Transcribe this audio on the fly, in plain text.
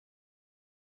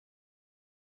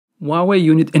Huawei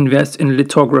unit invests in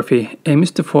lithography, aims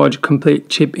to forge complete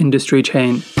chip industry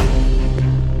chain.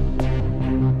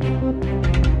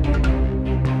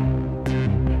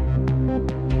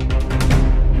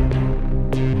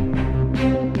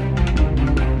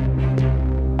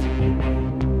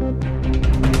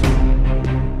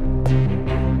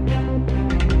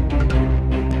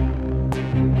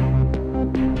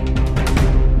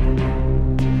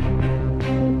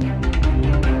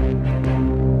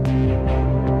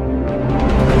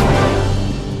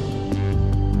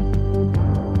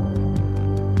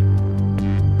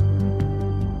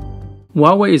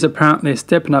 Huawei is apparently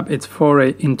stepping up its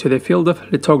foray into the field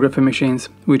of lithography machines,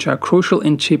 which are crucial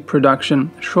in chip production,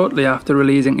 shortly after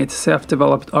releasing its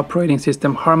self-developed operating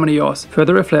system HarmonyOS,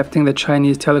 further reflecting the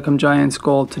Chinese telecom giant's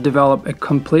goal to develop a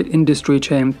complete industry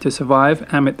chain to survive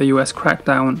amid the US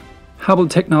crackdown. Hubble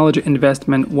Technology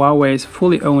Investment, Huawei's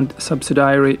fully owned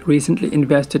subsidiary, recently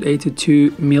invested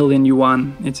 82 million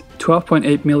yuan, it's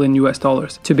 $12.8 million,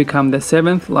 to become the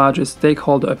seventh largest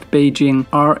stakeholder of Beijing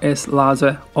RS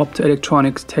Laser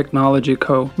Optoelectronics Technology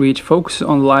Co., which focuses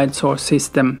on light source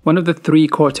system, one of the three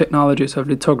core technologies of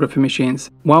lithography machines.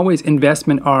 Huawei's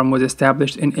investment arm was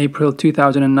established in April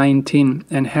 2019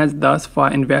 and has thus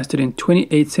far invested in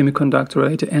 28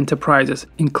 semiconductor-related enterprises,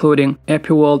 including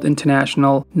Epiworld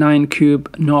International,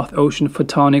 9Cube, North Ocean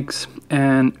Photonics,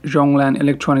 and Zhonglan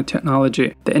Electronic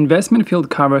Technology. The investment field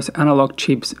covers analog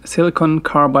chips, silicon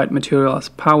carbide materials,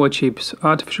 power chips,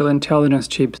 artificial intelligence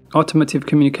chips, automotive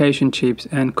communication chips,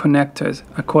 and connectors,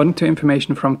 according to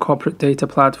information from corporate data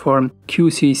platform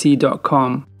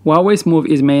QCC.com. Huawei's move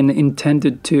is mainly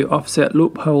intended to offset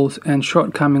loopholes and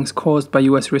shortcomings caused by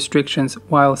US restrictions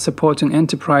while supporting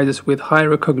enterprises with high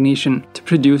recognition to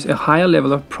produce a higher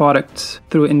level of products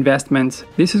through investments.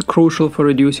 This is crucial for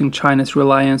reducing China's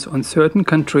reliance on certain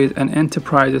countries and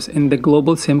enterprises in the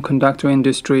global semiconductor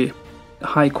industry.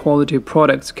 High-quality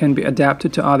products can be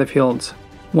adapted to other fields.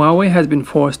 Huawei has been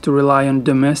forced to rely on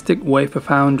domestic wafer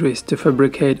foundries to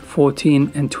fabricate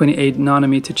 14 and 28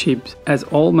 nanometer chips, as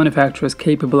all manufacturers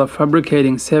capable of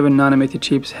fabricating 7 nanometer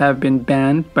chips have been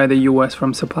banned by the US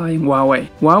from supplying Huawei.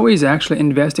 Huawei is actually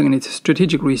investing in its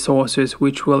strategic resources,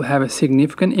 which will have a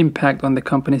significant impact on the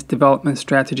company's development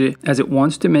strategy, as it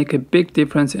wants to make a big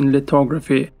difference in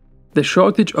lithography. The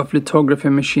shortage of lithography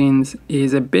machines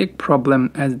is a big problem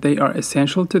as they are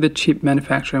essential to the chip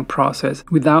manufacturing process.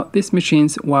 Without these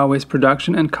machines, Huawei's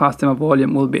production and customer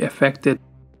volume will be affected.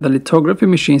 The lithography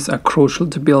machines are crucial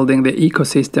to building the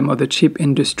ecosystem of the chip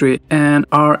industry, and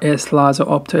RS Laser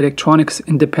Optoelectronics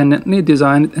independently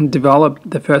designed and developed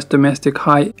the first domestic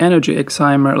high-energy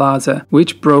excimer laser,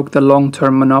 which broke the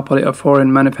long-term monopoly of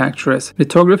foreign manufacturers.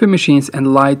 Lithography machines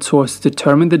and light sources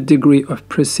determine the degree of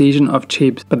precision of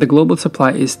chips, but the global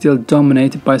supply is still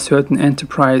dominated by certain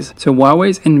enterprises, so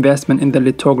Huawei's investment in the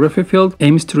lithography field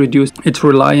aims to reduce its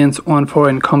reliance on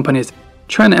foreign companies.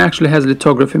 China actually has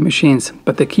lithography machines,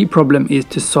 but the key problem is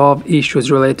to solve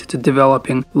issues related to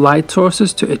developing light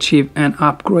sources to achieve an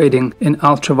upgrading in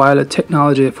ultraviolet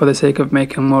technology for the sake of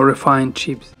making more refined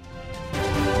chips.